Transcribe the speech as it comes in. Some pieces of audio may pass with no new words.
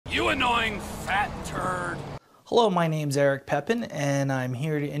annoying fat turd. Hello, my name's Eric Pepin, and I'm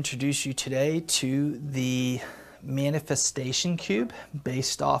here to introduce you today to the manifestation cube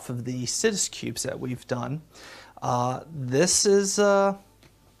based off of the Siddhis cubes that we've done. This is the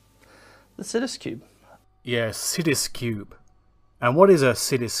Siddhis cube. Yeah, Siddhis cube. And what is a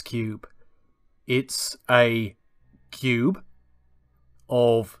Siddhis cube? It's a cube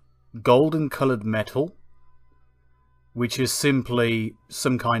of golden coloured metal, which is simply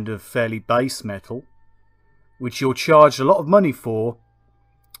some kind of fairly base metal, which you're charged a lot of money for,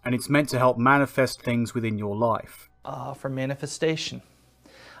 and it's meant to help manifest things within your life. For manifestation.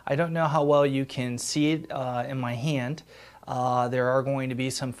 I don't know how well you can see it in my hand. There are going to be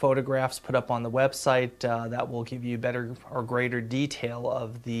some photographs put up on the website that will give you better or greater detail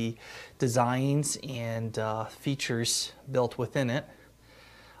of the designs and features built within it.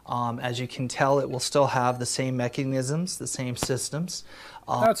 As you can tell, it will still have the same mechanisms, the same systems.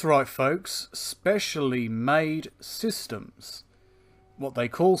 That's right, folks. Specially made systems. What they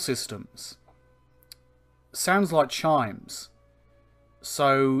call systems. Sounds like chimes.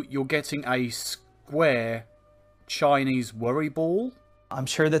 So you're getting a square Chinese worry ball? I'm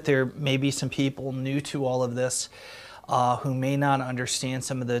sure that there may be some people new to all of this who may not understand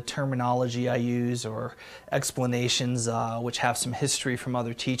some of the terminology I use or explanations which have some history from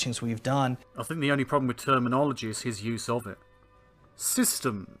other teachings we've done. I think the only problem with terminology is his use of it.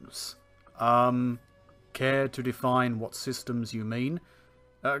 Systems. Care to define what systems you mean?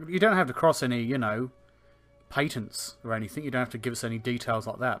 You don't have to cross any, patents or anything. You don't have to give us any details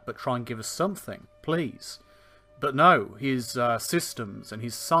like that, but try and give us something, please. But no, his systems and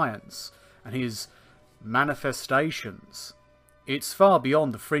his science and his manifestations, it's far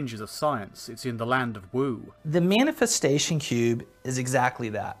beyond the fringes of science. It's in the land of woo. The manifestation cube is exactly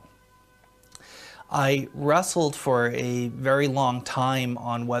that. I wrestled for a very long time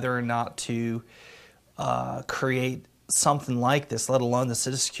on whether or not to create something like this, let alone the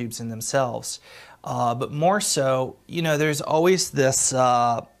Siddhis cubes in themselves. But more so, there's always this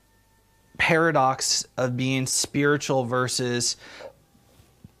paradox of being spiritual versus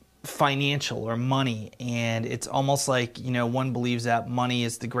financial or money, and it's almost like one believes that money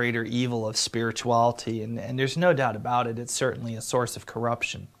is the greater evil of spirituality, and there's no doubt about it. It's certainly a source of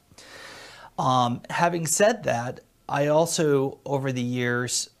corruption. Having said that, I also over the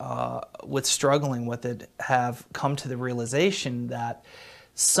years with struggling with it have come to the realization that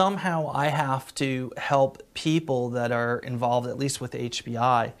somehow I have to help people that are involved, at least with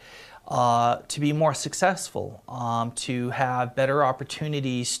HBI, to be more successful, to have better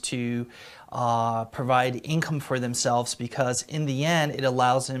opportunities to provide income for themselves, because in the end it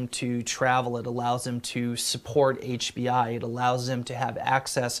allows them to travel, it allows them to support HBI, it allows them to have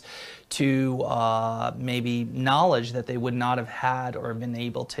access to maybe knowledge that they would not have had or been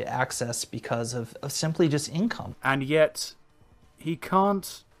able to access because of simply just income. And yet he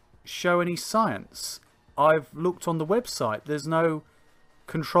can't show any science. I've looked on the website, there's no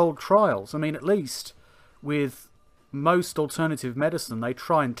controlled trials. I mean, at least with most alternative medicine, they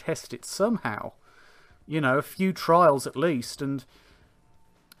try and test it somehow. A few trials at least, and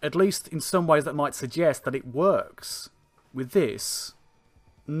at least in some ways that might suggest that it works. With this,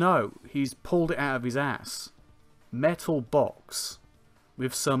 no, he's pulled it out of his ass. Metal box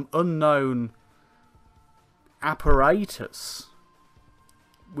with some unknown apparatus,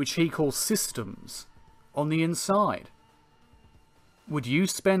 which he calls systems, on the inside. Would you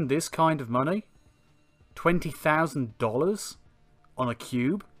spend this kind of money? $20,000 on a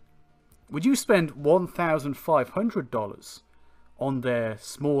cube? Would you spend $1,500 on their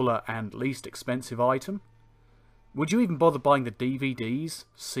smaller and least expensive item? Would you even bother buying the DVDs,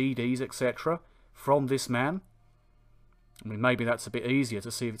 CDs, etc. from this man? I mean, maybe that's a bit easier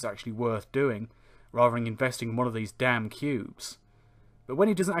to see if it's actually worth doing, rather than investing in one of these damn cubes. But when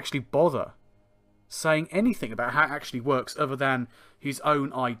he doesn't actually bother saying anything about how it actually works other than his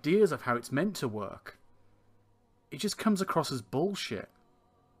own ideas of how it's meant to work, it just comes across as bullshit.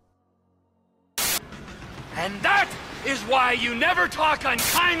 And that is why you never talk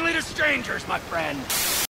unkindly to strangers, my friend.